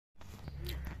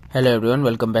Hello everyone,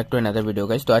 welcome back to another video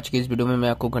guys. तो आज की इस वीडियो में मैं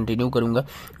आपको कंटिन्यू करूंगा।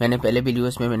 मैंने पहले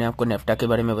वीडियोस में मैंने आपको नेफ्टा के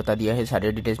बारे में बता दिया है,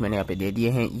 सारे डिटेल्स मैंने यहाँ पे दे दिए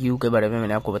हैं। यू के बारे में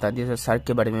मैंने आपको बता दिया था, सर्क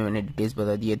के बारे में मैंने डिटेल्स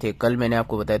बता दिए थे। कल मैंने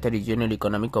आपको बताया था रीजनल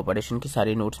इकोनॉमिक कोऑपरेशन के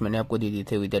सारे नोट्स मैंने आपको दे दिए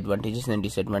थे विद एडवांटेजेस एंड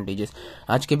डिसएडवांटेजेस।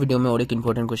 आज के वीडियो में और एक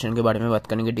इंपॉर्टेंट क्वेश्चन के बारे में बात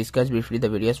करेंगे, discuss briefly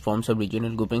the various forms of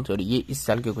regional groupings. और ये इस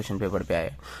साल के क्वेश्चन पेपर पे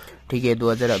आया, ठीक है।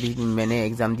 2000 अभी मैंने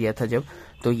एग्जाम दिया था जब,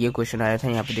 तो ये क्वेश्चन आया था।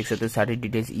 यहाँ पे देख सकते हो सारे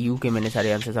डिटेल्स यू के मैंने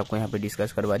सारे आंसर्स आपको यहाँ पे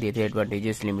डिस्कस करवा दिए थे।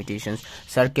 एडवांटेजेस, लिमिटेशंस,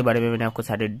 सर्क के बारे में मैंने आपको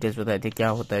सारे डिटेल्स बताए थे, क्या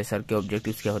होता है सर्क के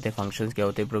ऑब्जेक्टिव्स, क्या होते हैं फंक्शंस, क्या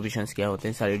होते हैं प्रोविजंस, क्या होते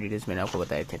हैं, सारे डिटेल्स मैंने आपको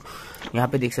बताए थे। यहाँ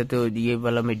पे देख सकते हो ये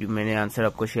वाला मैंने आंसर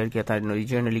आपको शेयर किया था।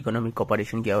 रीजनल इकोनॉमिक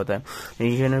कोऑपरेशन क्या होता है,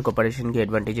 रीजनल कोऑपरेशन के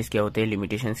एडवांटेजेस क्या होते हैं,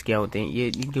 लिमिटेशंस क्या होते हैं, ये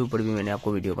इनके ऊपर भी मैंने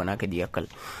आपको वीडियो बना के दिया कल,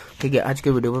 ठीक है। आज के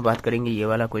वीडियो में बात करेंगे ये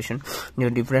वाला क्वेश्चन, जो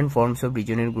different forms of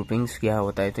regional groupings क्या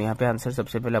होता है। तो यहाँ पे आंसर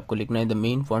सबसे पहले आपको लिखना है, द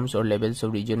मेन फॉर्म्स और levels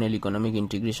of regional economic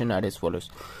integration are as follows.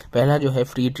 पहला जो है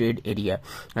free trade area.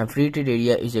 Free trade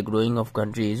area is a growing of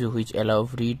countries which allow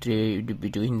free trade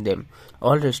between them.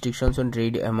 All restrictions on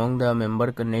trade among the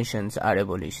member Nations are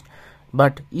एबोलिश्ड,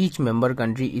 but each member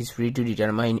country is free to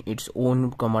determine its own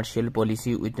commercial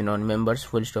policy with non-members,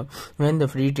 full stop. When the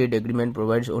free trade agreement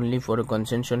provides only for a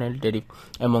concessional tariff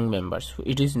among members,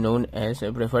 it is known as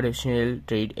a preferential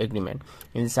trade agreement.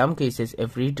 In some cases, a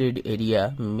free trade area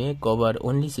may cover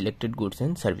only selected goods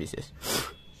and services.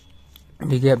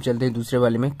 ठीक है, अब चलते हैं दूसरे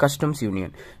वाले में, customs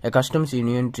union. A customs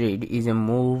union trade is a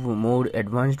more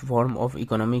advanced form of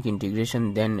economic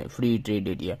integration then free trade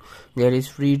area. There is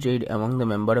free trade among the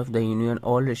member of the union.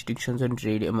 All restrictions on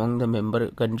trade among the member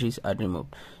countries are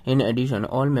removed. In addition,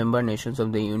 all member nations of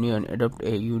the union adopt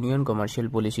a union commercial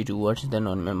policy towards the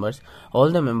non-members.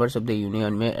 All the members of the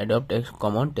union may adopt a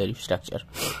common tariff structure.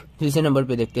 तीसरे number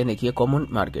पे देखते हैं, देखिए common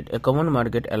market. A common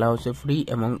market allow us A free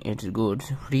among it's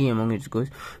goods.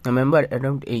 A member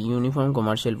adopt a uniform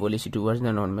commercial policy towards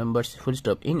the non-members, full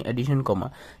stop. In addition,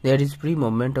 there is free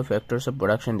movement of factors of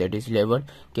production, that is labor,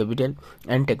 capital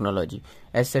and technology,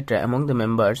 etc. among the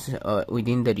members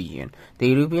within the region. The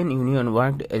European Union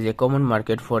worked as a common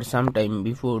market for some time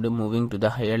before moving to the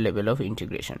higher level of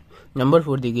integration. Number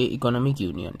 4, the economic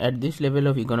union. At this level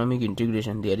of economic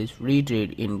integration, there is free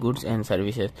trade in goods and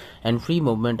services and free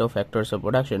movement of factors of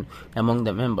production among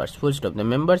the members, full stop. The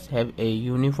members have a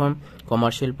uniform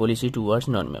commercial policy towards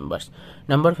non-members.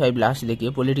 Number 5, last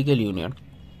देखिए, political union.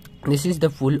 This is the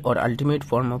full or ultimate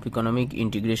form of economic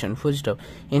integration, full stop.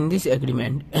 In this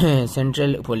agreement,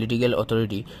 central political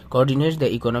authority coordinates the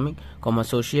economic,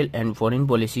 social and foreign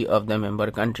policy of the member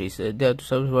countries. The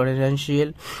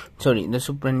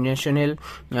supranational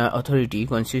authority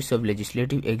consists of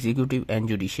legislative, executive and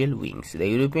judicial wings. The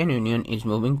European Union is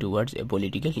moving towards a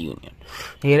political union.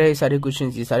 Here are सारे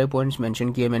question, ये सारे points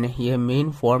mention किए मैंने। ये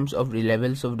main forms of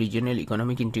levels of regional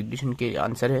economic integration के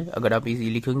answer है। अगर आप इजी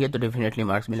लिखेंगे तो डेफिनेटली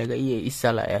मार्क्स मिलेगा। ये इस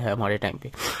साल आया है हमारे टाइम पे।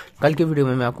 कल के वीडियो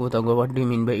में मैं आपको बताऊंगा what do you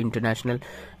mean by international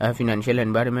financial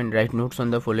environment, right notes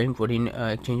on the following, foreign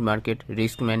exchange market,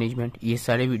 risk management. ये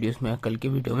सारे वीडियोस मैं कल के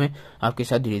वीडियो में आपके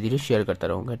साथ धीरे धीरे शेयर करता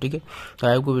रहूंगा, ठीक है। तो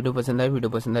आपको वीडियो पसंद आए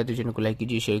तो चैनल को लाइक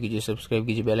कीजिए, शेयर कीजिए, सब्सक्राइब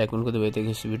कीजिए, बेल आइकन को दबाइए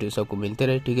ताकि इस वीडियो सबको मिलते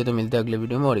रहे, ठीक है। तो मिलते हैं अगले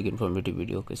वीडियो में और एक इन्फॉर्मेटिव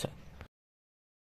वीडियो के साथ।